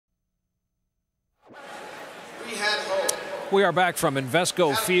We are back from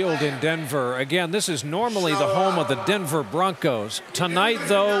Invesco Field in Denver. Again, this is normally the home of the Denver Broncos. Tonight,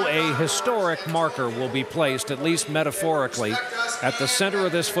 though, a historic marker will be placed, at least metaphorically, at the center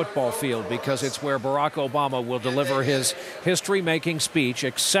of this football field because it's where Barack Obama will deliver his history-making speech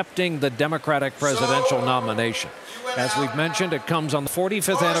accepting the Democratic presidential nomination. As we've mentioned, it comes on the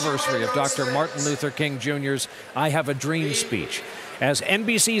 45th anniversary of Dr. Martin Luther King Jr.'s I Have a Dream speech. As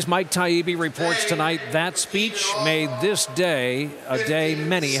NBC's Mike Taibbi reports tonight, that speech made this day a day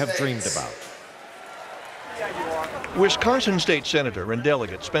many have dreamed about. Wisconsin State Senator and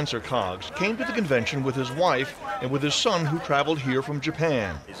Delegate Spencer Coggs came to the convention with his wife and with his son, who traveled here from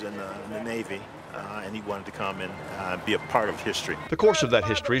Japan. He's in the Navy, and he wanted to come and be a part of history. The course of that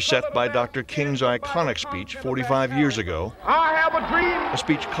history set by Dr. King's iconic speech 45 years ago. I have a dream. A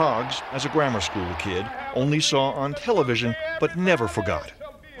speech Coggs, as a grammar school kid, only saw on television but never forgot.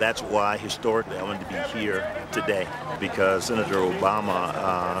 That's why historically I wanted to be here today, because Senator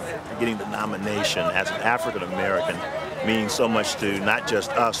Obama getting the nomination as an African American means so much to not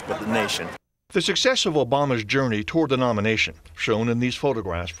just us but the nation. The success of Obama's journey toward the nomination, shown in these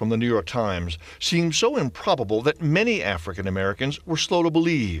photographs from the New York Times, seemed so improbable that many African Americans were slow to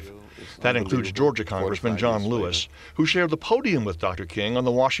believe. That includes Georgia Congressman John Lewis, who shared the podium with Dr. King on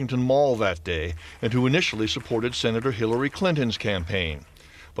the Washington Mall that day and who initially supported Senator Hillary Clinton's campaign.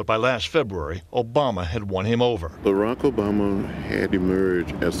 But by last February, Obama had won him over. Barack Obama had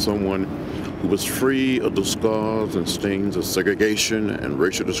emerged as someone who was free of the scars and stains of segregation and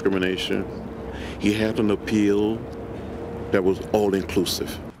racial discrimination. He had an appeal that was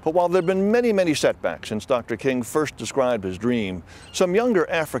all-inclusive. But while there have been many setbacks since Dr. King first described his dream, some younger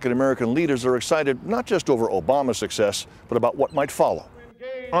African-American leaders are excited not just over Obama's success, but about what might follow.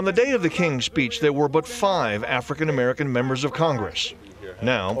 On the day of the King speech, there were but 5 African-American members of Congress.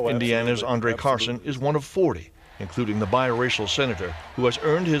 Now, Indiana's Andre Carson is one of 40, including the biracial senator who has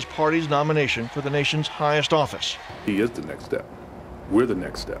earned his party's nomination for the nation's highest office. He is the next step. We're the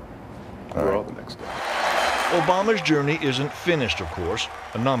next step. We're all the next step. Obama's journey isn't finished, of course.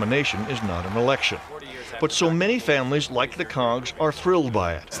 A nomination is not an election. But so many families like the Coggs are thrilled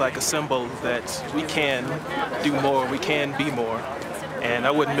by it. It's like a symbol that we can do more, we can be more, and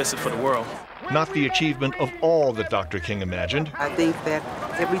I wouldn't miss it for the world. Not the achievement of all that Dr. King imagined. I think that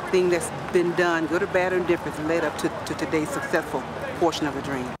everything that's been done, good or bad or indifferent, led up to today's successful portion of the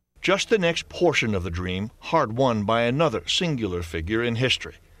dream. Just the next portion of the dream, hard won by another singular figure in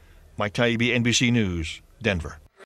history. Mike Taibbi, NBC News, Denver.